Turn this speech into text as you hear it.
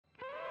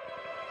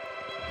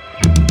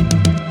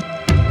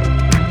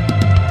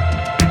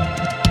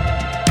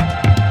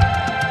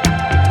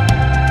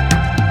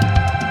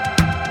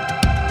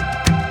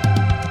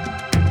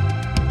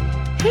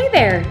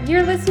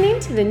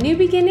listening to the New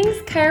Beginnings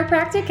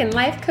Chiropractic and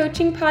Life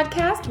Coaching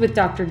Podcast with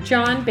Dr.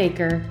 John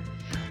Baker,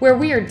 where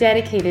we are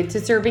dedicated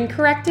to serving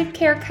corrective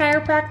care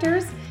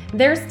chiropractors,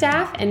 their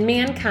staff, and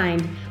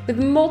mankind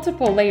with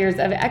multiple layers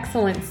of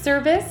excellent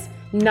service,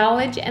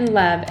 knowledge, and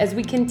love as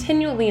we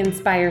continually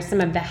inspire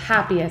some of the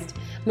happiest,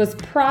 most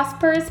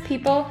prosperous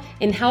people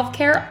in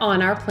healthcare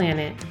on our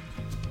planet.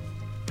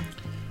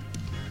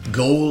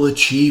 Goal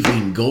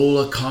achieving, goal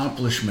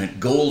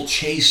accomplishment, goal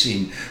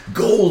chasing,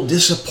 goal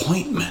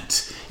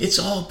disappointment. It's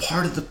all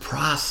part of the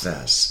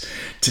process.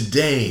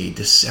 Today,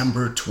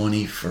 December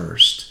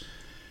 21st.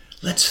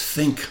 Let's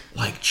think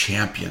like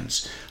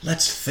champions.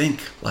 Let's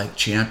think like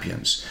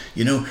champions.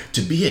 You know,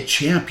 to be a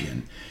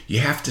champion, you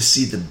have to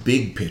see the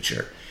big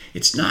picture.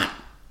 It's not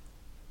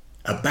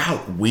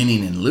about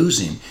winning and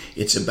losing.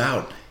 It's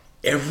about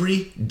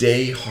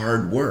everyday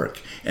hard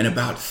work and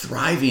about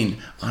thriving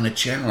on a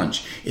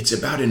challenge. It's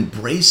about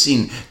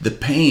embracing the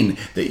pain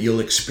that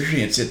you'll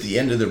experience at the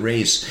end of the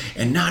race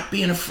and not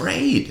being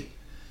afraid.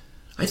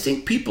 I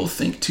think people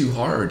think too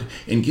hard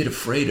and get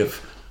afraid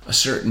of a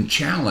certain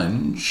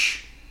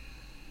challenge,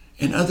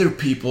 and other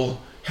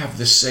people have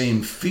the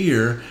same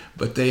fear,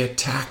 but they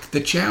attack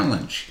the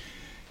challenge.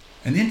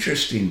 An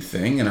interesting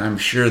thing, and I'm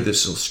sure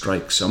this will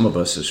strike some of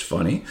us as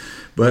funny,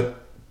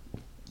 but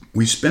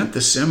we spent the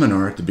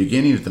seminar at the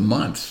beginning of the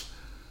month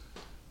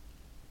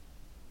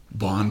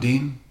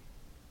bonding,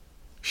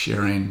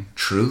 sharing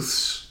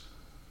truths,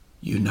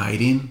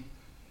 uniting,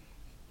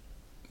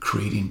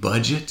 creating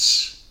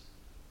budgets,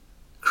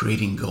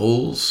 creating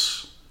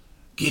goals,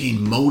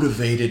 getting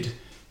motivated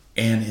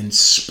and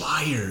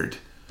inspired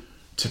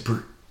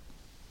to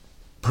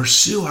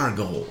pursue our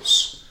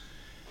goals.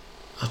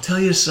 I'll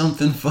tell you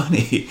something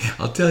funny.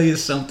 I'll tell you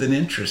something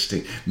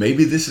interesting.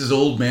 Maybe this is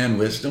old man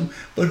wisdom,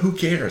 but who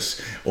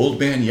cares? Old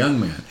man, young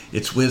man,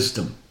 it's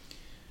wisdom.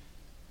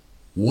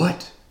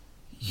 What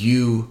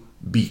you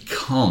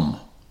become.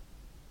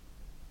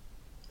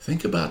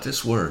 Think about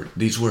these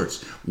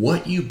words.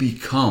 What you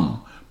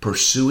become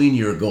pursuing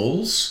your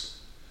goals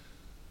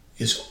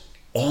is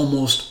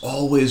almost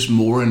always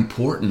more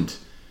important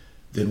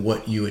than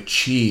what you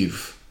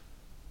achieve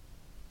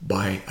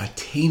by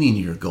attaining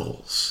your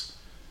goals.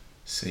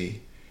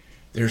 See,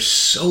 there's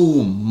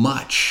so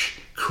much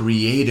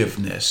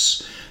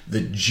creativeness.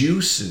 The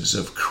juices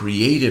of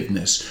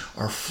creativeness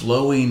are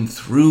flowing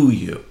through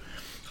you.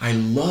 I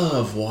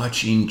love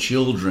watching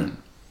children.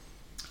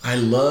 I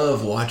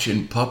love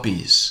watching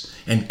puppies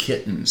and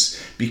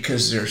kittens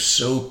because they're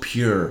so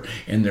pure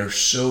and they're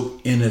so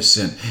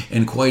innocent.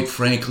 And quite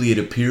frankly, it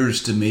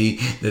appears to me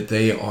that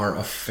they are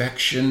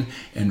affection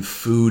and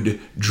food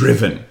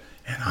driven.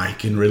 And I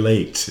can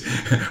relate.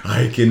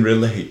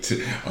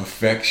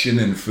 Affection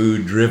and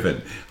food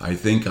driven. I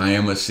think I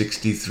am a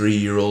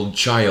 63-year-old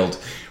child,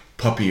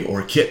 puppy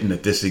or kitten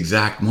at this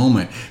exact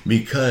moment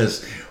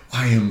because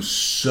I am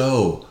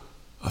so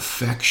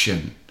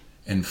affection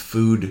and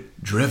food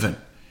driven.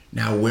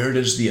 Now, where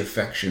does the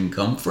affection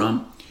come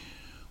from?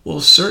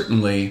 Well,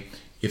 certainly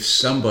if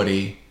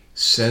somebody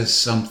says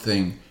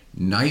something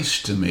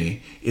nice to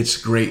me, it's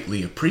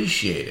greatly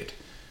appreciated.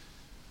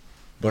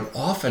 But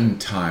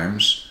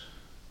oftentimes,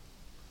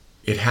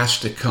 it has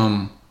to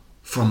come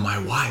from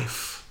my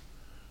wife,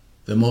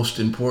 the most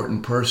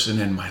important person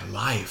in my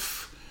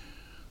life,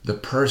 the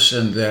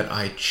person that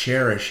I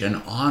cherish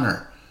and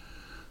honor,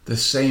 the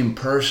same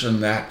person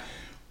that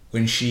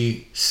when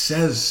she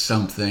says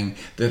something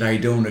that I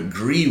don't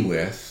agree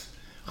with,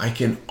 I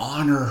can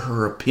honor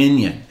her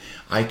opinion.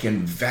 I can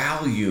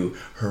value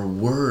her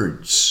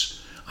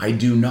words. I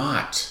do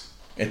not,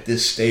 at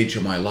this stage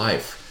of my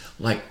life,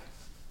 like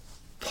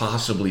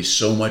possibly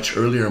so much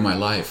earlier in my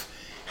life,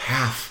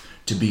 have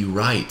to be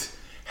right,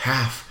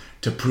 have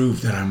to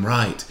prove that I'm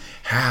right,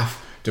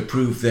 have to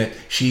prove that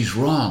she's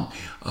wrong.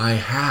 I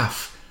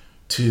have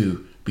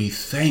to be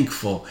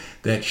thankful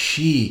that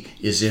she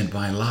is in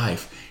my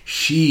life.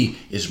 She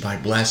is my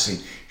blessing.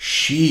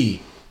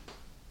 She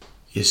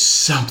is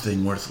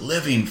something worth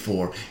living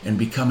for and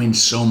becoming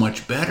so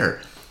much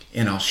better.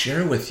 And I'll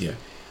share with you,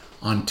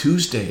 on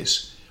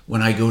Tuesdays,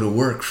 when I go to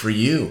work for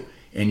you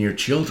and your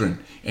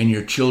children and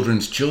your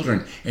children's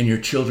children and your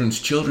children's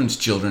children's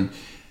children,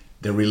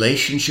 the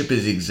relationship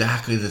is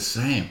exactly the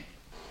same.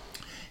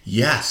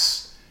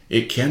 Yes,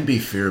 it can be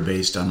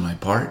fear-based on my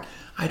part.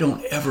 I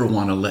don't ever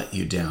want to let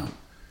you down.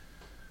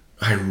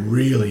 I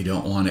really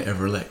don't want to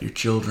ever let your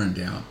children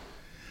down.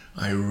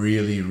 I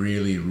really,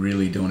 really,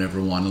 really don't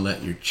ever want to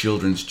let your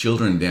children's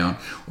children down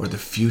or the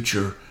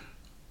future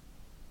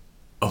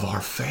of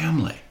our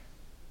family.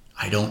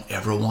 I don't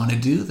ever want to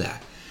do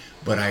that.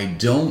 But I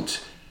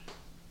don't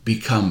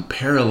become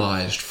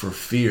paralyzed for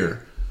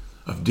fear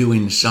of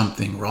doing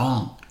something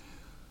wrong.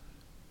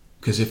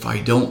 Because if I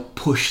don't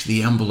push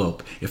the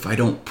envelope, if I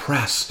don't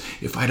press,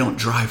 if I don't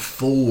drive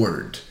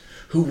forward,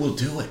 who will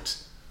do it?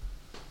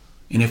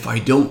 And if I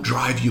don't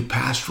drive you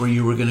past where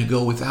you were going to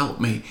go without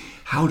me,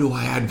 how do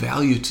I add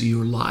value to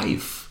your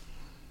life?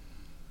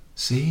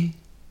 See?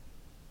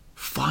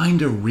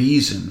 Find a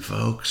reason,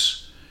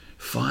 folks.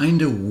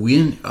 Find a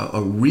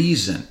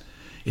reason.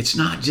 It's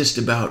not just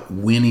about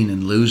winning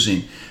and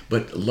losing,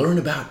 but learn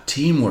about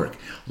teamwork,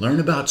 learn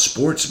about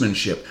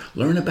sportsmanship,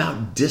 learn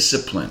about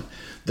discipline,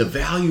 the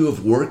value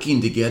of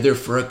working together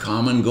for a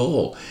common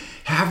goal.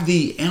 Have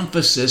the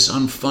emphasis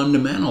on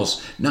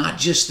fundamentals, not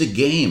just the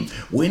game.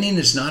 Winning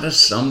is not a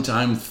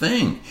sometime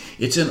thing.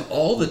 It's an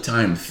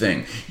all-the-time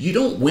thing. You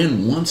don't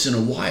win once in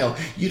a while.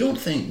 You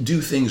don't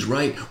do things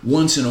right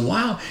once in a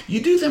while. You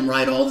do them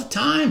right all the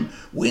time.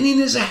 Winning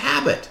is a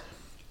habit,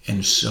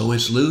 and so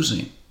is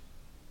losing.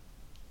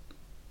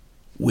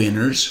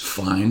 Winners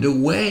find a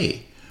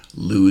way.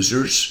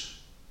 Losers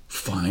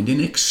find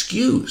an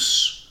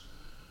excuse.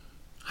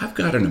 I've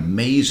got an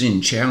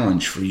amazing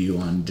challenge for you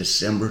on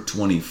December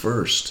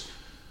 21st.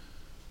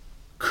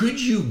 Could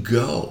you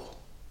go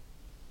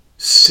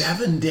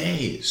 7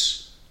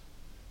 days?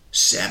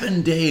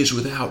 7 days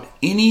without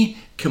any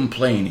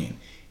complaining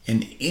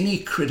and any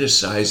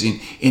criticizing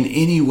in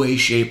any way,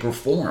 shape, or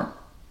form?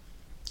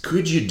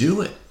 Could you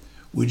do it?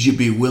 Would you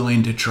be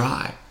willing to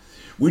try?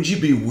 Would you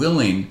be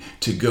willing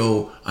to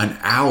go an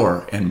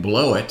hour and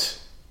blow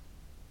it?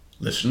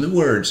 Listen to the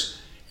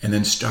words and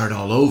then start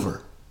all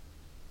over.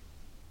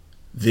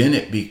 Then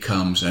it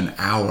becomes an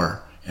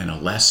hour and a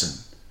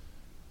lesson.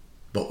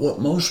 But what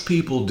most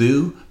people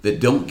do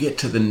that don't get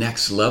to the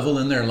next level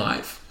in their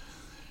life,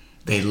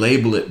 they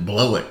label it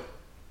blow it,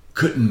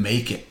 couldn't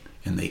make it,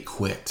 and they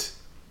quit.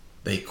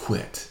 They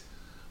quit.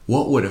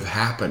 What would have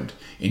happened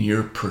in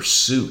your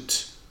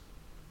pursuit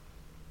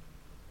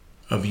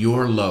of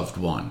your loved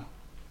one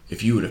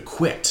if you would have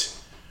quit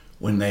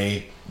when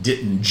they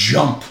didn't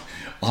jump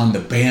on the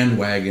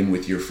bandwagon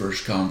with your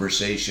first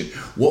conversation?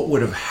 What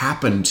would have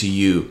happened to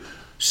you,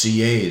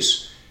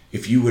 CAs,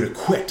 if you would have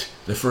quit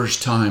the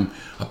first time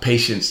a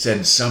patient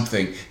said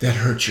something that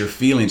hurt your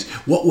feelings?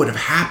 What would have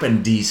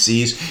happened,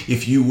 DCs,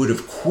 if you would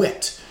have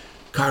quit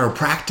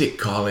chiropractic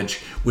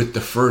college with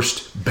the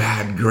first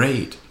bad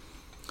grade?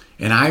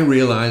 And I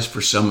realize for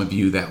some of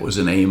you that was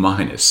an A-.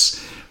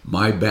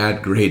 My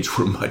bad grades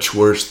were much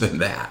worse than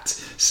that.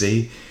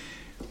 See?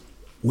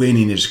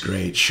 Winning is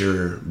great,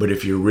 sure, but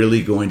if you're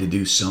really going to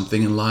do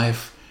something in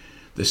life,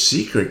 the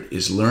secret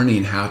is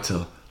learning how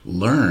to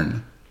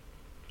learn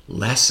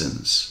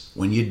lessons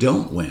when you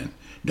don't win.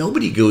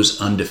 Nobody goes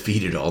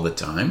undefeated all the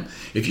time.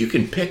 If you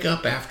can pick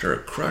up after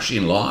a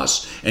crushing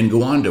loss and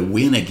go on to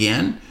win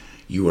again,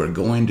 you are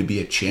going to be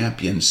a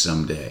champion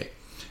someday.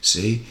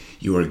 See,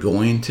 you are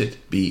going to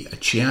be a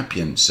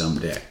champion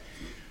someday.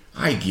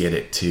 I get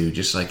it too,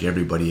 just like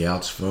everybody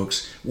else,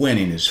 folks.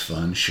 Winning is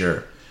fun,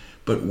 sure.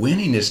 But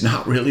winning is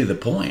not really the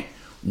point.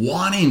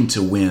 Wanting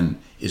to win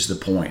is the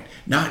point.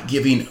 Not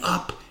giving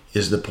up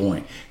is the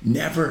point.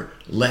 Never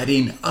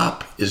letting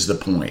up is the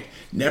point.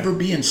 Never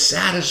being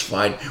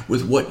satisfied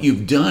with what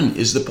you've done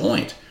is the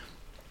point.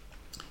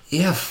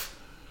 If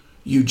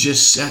you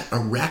just set a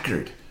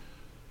record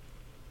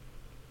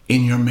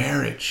in your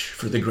marriage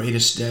for the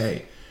greatest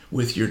day,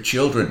 with your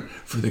children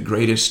for the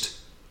greatest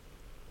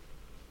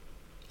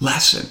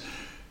lesson,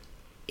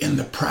 in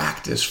the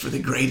practice for the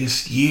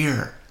greatest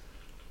year,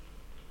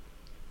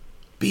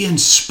 be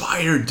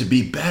inspired to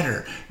be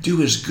better.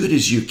 Do as good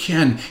as you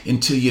can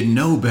until you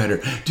know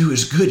better. Do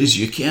as good as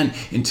you can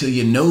until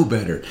you know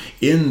better.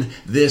 In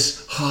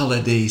this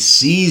holiday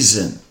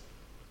season,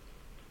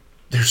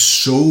 there's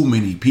so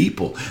many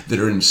people that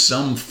are in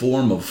some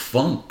form of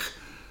funk,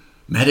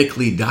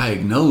 medically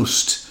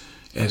diagnosed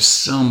as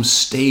some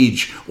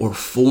stage or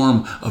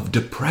form of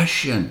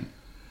depression.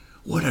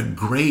 What a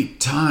great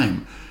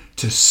time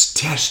to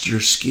test your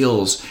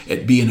skills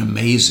at being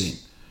amazing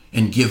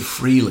and give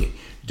freely.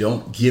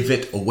 Don't give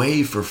it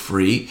away for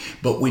free,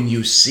 but when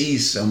you see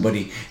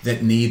somebody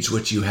that needs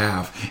what you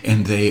have,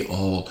 and they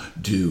all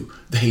do,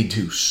 they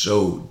do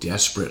so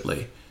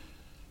desperately,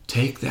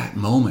 take that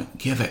moment,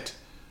 give it.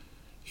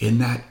 In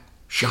that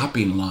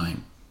shopping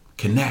line,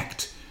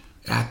 connect.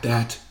 At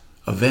that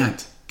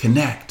event,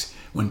 connect.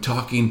 When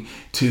talking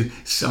to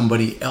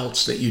somebody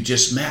else that you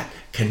just met,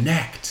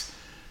 connect.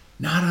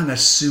 Not on a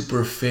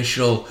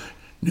superficial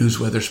news,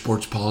 weather,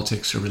 sports,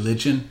 politics, or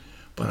religion,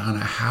 but on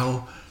a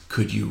how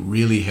could you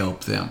really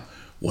help them?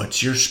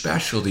 What's your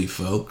specialty,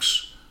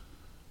 folks?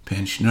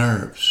 Pinched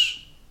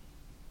nerves.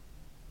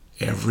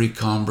 Every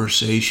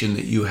conversation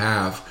that you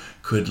have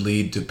could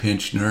lead to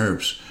pinched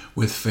nerves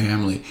with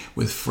family,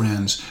 with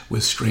friends,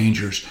 with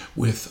strangers,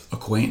 with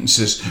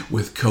acquaintances,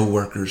 with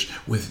coworkers,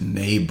 with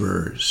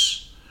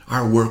neighbors.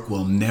 Our work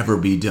will never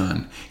be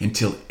done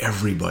until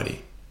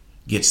everybody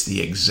gets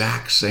the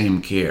exact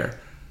same care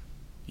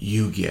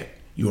you get,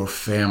 your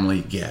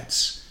family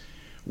gets.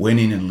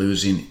 Winning and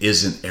losing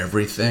isn't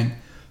everything.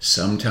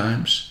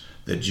 Sometimes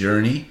the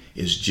journey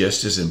is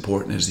just as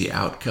important as the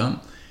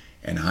outcome.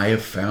 And I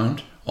have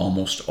found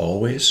almost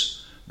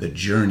always the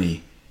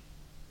journey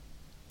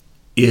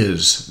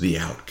is the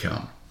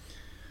outcome.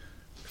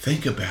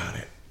 Think about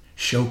it.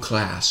 Show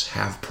class,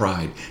 have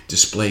pride,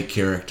 display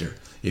character.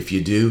 If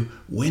you do,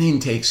 winning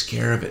takes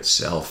care of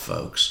itself,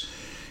 folks.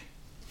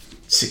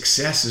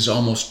 Success is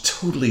almost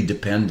totally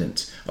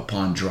dependent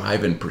upon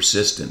drive and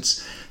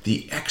persistence.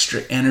 The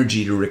extra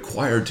energy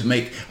required to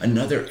make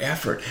another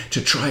effort,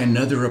 to try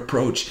another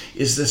approach,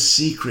 is the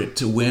secret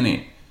to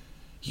winning.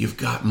 You've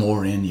got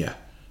more in you.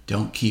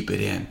 Don't keep it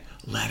in.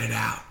 Let it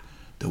out.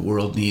 The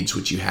world needs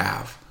what you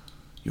have.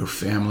 Your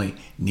family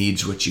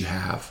needs what you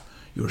have.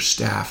 Your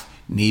staff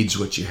needs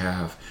what you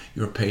have.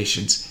 Your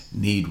patients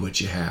need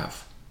what you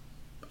have.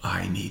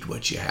 I need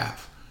what you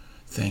have.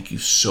 Thank you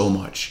so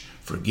much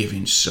for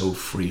giving so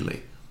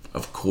freely.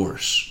 Of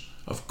course,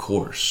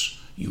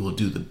 you will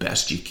do the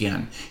best you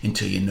can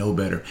until you know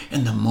better.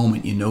 And the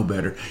moment you know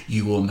better,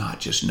 you will not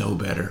just know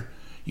better,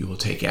 you will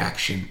take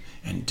action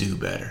and do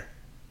better.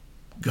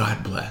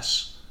 God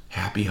bless.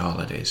 Happy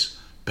holidays.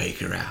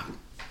 Baker out.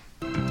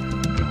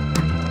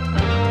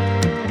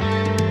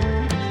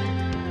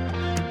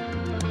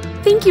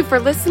 Thank you for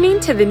listening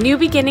to the New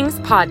Beginnings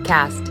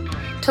podcast.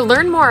 To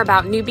learn more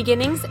about New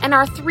Beginnings and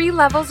our 3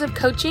 levels of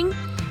coaching,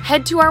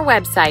 head to our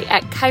website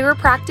at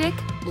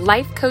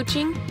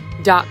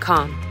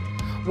chiropracticlifecoaching.com.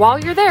 While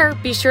you're there,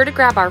 be sure to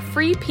grab our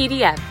free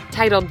PDF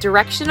titled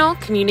Directional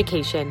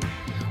Communication,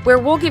 where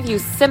we'll give you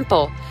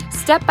simple,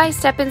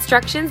 step-by-step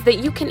instructions that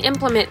you can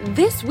implement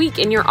this week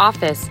in your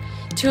office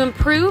to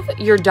improve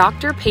your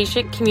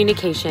doctor-patient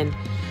communication,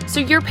 so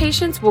your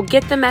patients will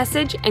get the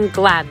message and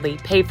gladly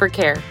pay for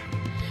care.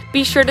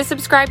 Be sure to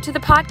subscribe to the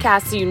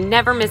podcast so you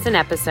never miss an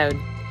episode.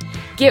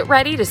 Get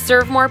ready to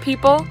serve more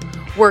people,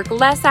 work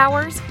less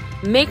hours,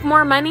 make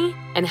more money,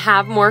 and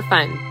have more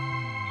fun.